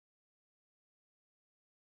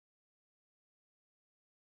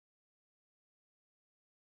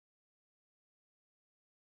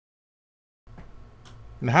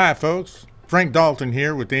And hi folks, Frank Dalton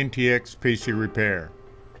here with NTX PC Repair.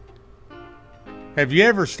 Have you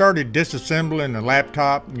ever started disassembling a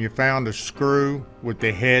laptop and you found a screw with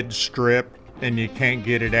the head stripped and you can't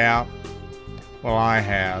get it out? Well, I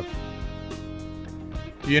have.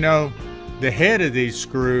 You know, the head of these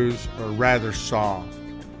screws are rather soft,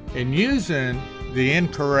 and using the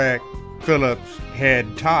incorrect Phillips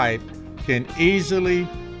head type can easily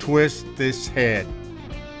twist this head.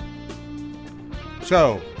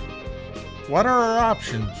 So, what are our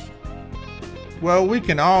options? Well, we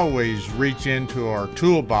can always reach into our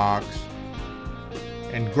toolbox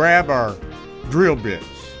and grab our drill bits,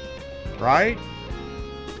 right?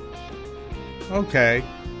 Okay,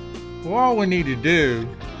 well, all we need to do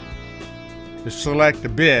is select a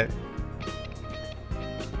bit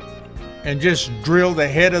and just drill the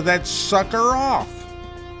head of that sucker off.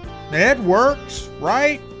 Now, it works,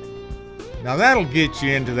 right? Now that'll get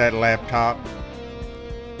you into that laptop.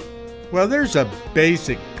 Well, there's a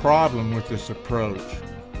basic problem with this approach.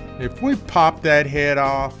 If we pop that head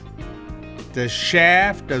off, the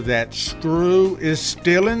shaft of that screw is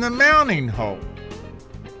still in the mounting hole,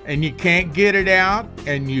 and you can't get it out,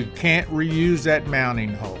 and you can't reuse that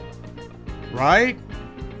mounting hole, right?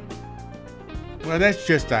 Well, that's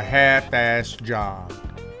just a half-assed job.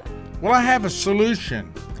 Well, I have a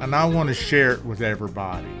solution, and I want to share it with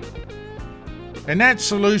everybody. And that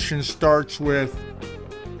solution starts with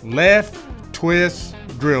left twist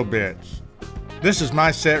drill bits. This is my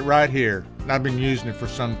set right here, and I've been using it for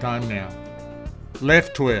some time now.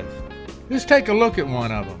 Left twist. Let's take a look at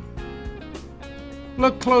one of them.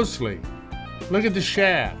 Look closely. Look at the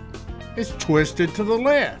shaft. It's twisted to the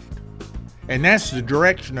left. And that's the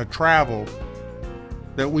direction of travel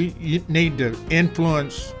that we need to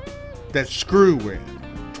influence that screw with.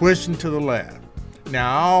 Twisting to the left.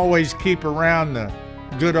 Now, I always keep around the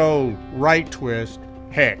good old right twist.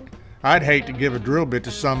 Heck, I'd hate to give a drill bit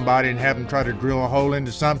to somebody and have them try to drill a hole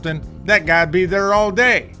into something. That guy'd be there all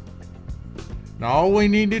day. Now all we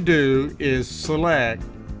need to do is select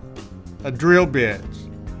a drill bit.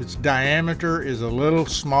 Its diameter is a little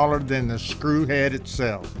smaller than the screw head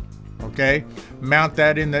itself. Okay? Mount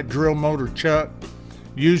that in that drill motor chuck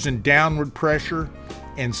using downward pressure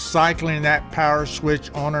and cycling that power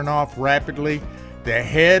switch on and off rapidly. The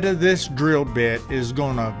head of this drill bit is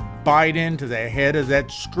going to bite into the head of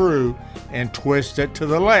that screw and twist it to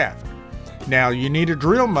the left. Now you need a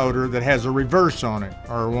drill motor that has a reverse on it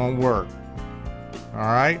or it won't work.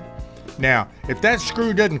 Alright? Now if that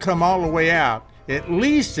screw doesn't come all the way out, at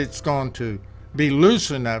least it's going to be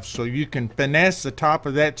loose enough so you can finesse the top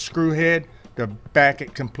of that screw head to back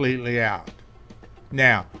it completely out.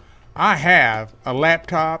 Now I have a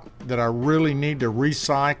laptop that I really need to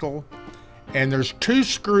recycle, and there's two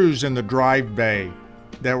screws in the drive bay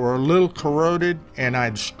that were a little corroded, and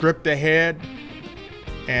I'd stripped the head,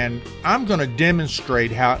 and I'm going to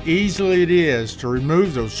demonstrate how easily it is to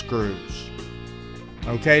remove those screws.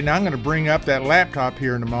 Okay, now I'm going to bring up that laptop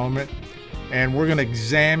here in a moment, and we're going to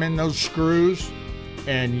examine those screws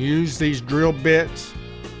and use these drill bits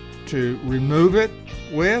to remove it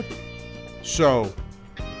with. So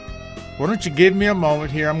why don't you give me a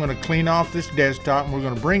moment here? I'm going to clean off this desktop, and we're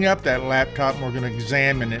going to bring up that laptop, and we're going to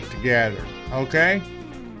examine it together. Okay?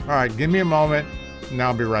 All right, give me a moment, and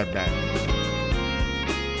I'll be right back.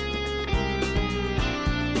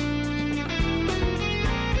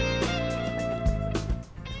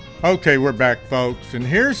 Okay, we're back, folks, and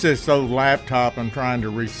here's this old laptop I'm trying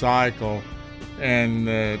to recycle, and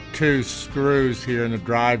the two screws here in the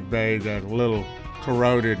drive bay that are a little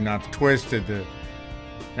corroded, and I've twisted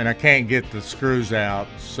and I can't get the screws out.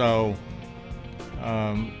 So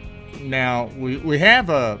now we have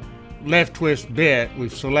a left twist bit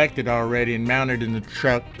we've selected already and mounted in the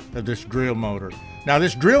chuck of this drill motor. Now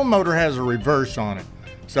this drill motor has a reverse on it,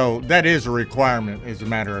 so that is a requirement as a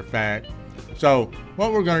matter of fact. So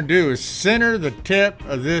what we're going to do is center the tip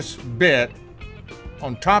of this bit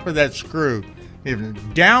on top of that screw, giving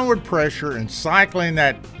downward pressure and cycling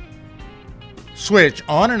that switch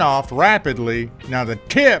on and off rapidly. Now the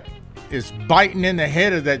tip is biting in the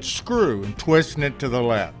head of that screw and twisting it to the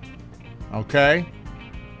left. Okay?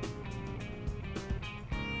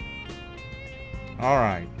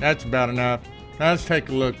 Alright, that's about enough. Now let's take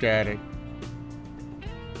a look at it.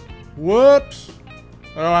 Whoops!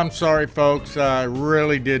 Oh, I'm sorry folks, I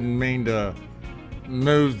really didn't mean to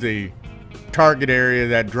move the target area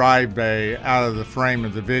of that drive bay out of the frame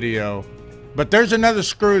of the video. But there's another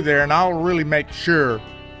screw there, and I'll really make sure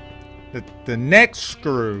that the next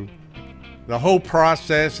screw, the whole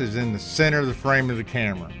process is in the center of the frame of the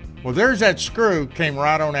camera. Well, there's that screw, came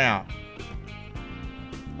right on out.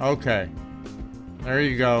 Okay. There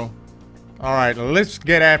you go. All right, let's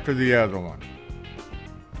get after the other one.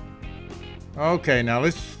 Okay, now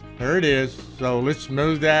there it is. So let's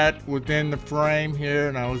move that within the frame here,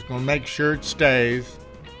 and I was gonna make sure it stays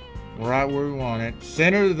right where we want it.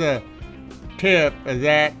 Center the tip of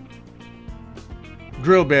that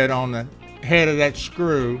drill bit on the head of that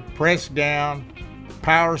screw. Press down,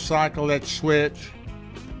 power cycle that switch.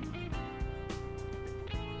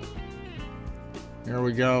 There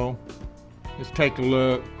we go. Let's take a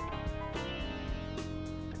look.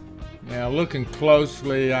 Now looking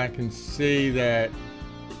closely, I can see that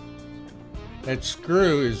that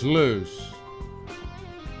screw is loose.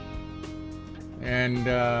 And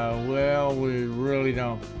well, we really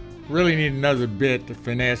need another bit to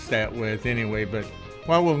finesse that with anyway, but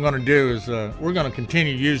what we're going to do is we're going to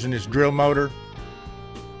continue using this drill motor.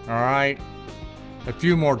 All right, a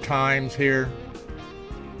few more times here.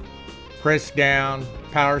 Press down,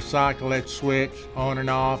 power cycle that switch on and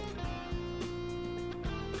off.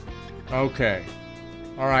 Okay,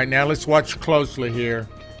 all right, now let's watch closely here.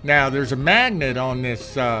 Now there's a magnet on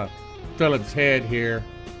this Phillips head here.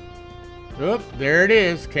 Oop, there it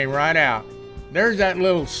is, came right out. There's that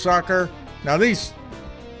little sucker. Now these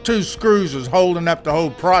two screws was holding up the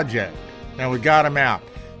whole project. Now we got them out.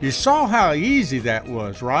 You saw how easy that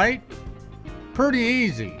was, right? Pretty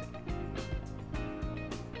easy.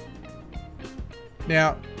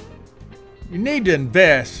 Now, you need to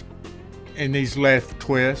invest in these left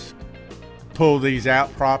twists. Pull these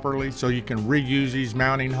out properly so you can reuse these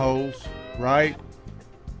mounting holes, right?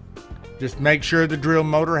 Just make sure the drill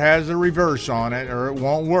motor has a reverse on it or it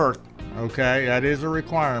won't work, okay? That is a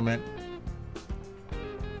requirement.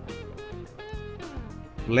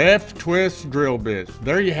 Left twist drill bits.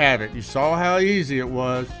 There you have it. You saw how easy it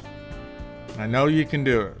was. I know you can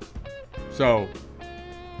do it. So,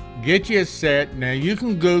 get you a set. Now you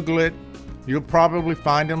can Google it. You'll probably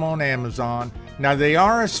find them on Amazon. Now they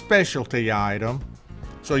are a specialty item,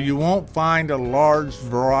 so you won't find a large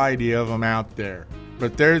variety of them out there.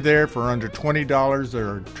 But they're there for under $20.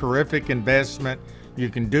 They're a terrific investment. You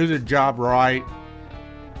can do the job right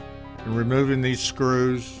in removing these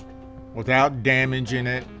screws without damaging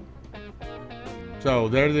it. So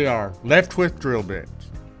there they are, left twist drill bits.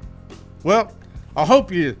 Well, I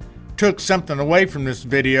hope you took something away from this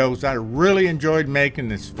video, as I really enjoyed making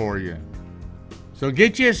this for you. So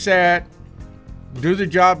get you a set, do the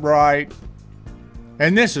job right,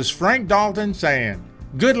 and this is Frank Dalton saying,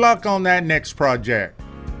 good luck on that next project.